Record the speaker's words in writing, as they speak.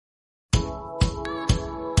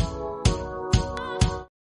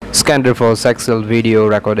scandal for sexual video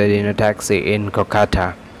recorded in a taxi in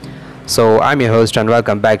Cucuta. So I'm your host and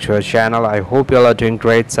welcome back to our channel. I hope you all are doing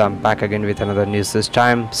great. So I'm back again with another news this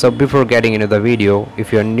time. So before getting into the video,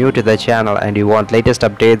 if you're new to the channel and you want latest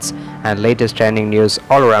updates and latest trending news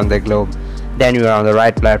all around the globe, then you are on the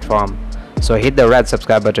right platform. So hit the red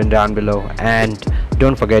subscribe button down below and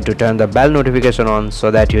don't forget to turn the bell notification on so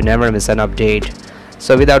that you never miss an update.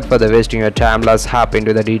 So without further wasting your time, let's hop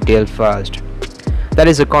into the detail first. There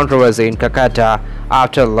is a controversy in Cucuta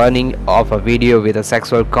after learning of a video with a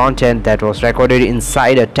sexual content that was recorded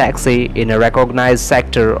inside a taxi in a recognized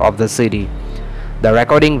sector of the city. The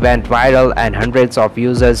recording went viral and hundreds of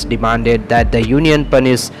users demanded that the union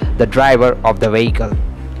punish the driver of the vehicle.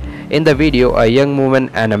 In the video, a young woman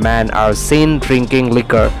and a man are seen drinking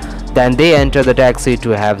liquor. Then they enter the taxi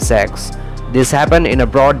to have sex. This happened in a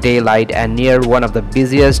broad daylight and near one of the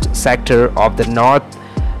busiest sectors of the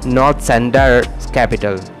North Sandar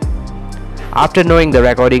capital. After knowing the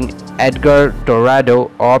recording, Edgar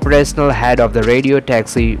Torrado, operational head of the radio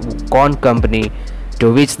taxi company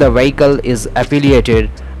to which the vehicle is affiliated,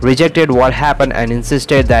 rejected what happened and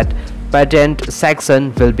insisted that patent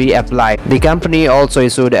sanction will be applied. The company also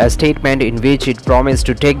issued a statement in which it promised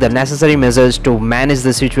to take the necessary measures to manage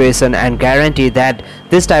the situation and guarantee that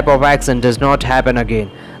this type of accident does not happen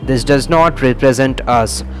again. This does not represent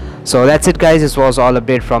us. So that's it guys, this was all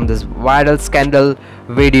update from this viral scandal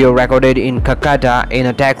video recorded in Cucuta in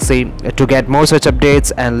a taxi. To get more such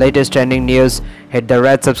updates and latest trending news, hit the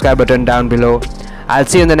red subscribe button down below. I'll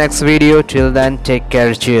see you in the next video. Till then, take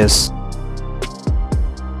care. Cheers.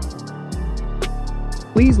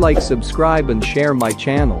 Please like, subscribe and share my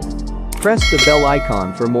channel. Press the bell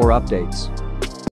icon for more updates.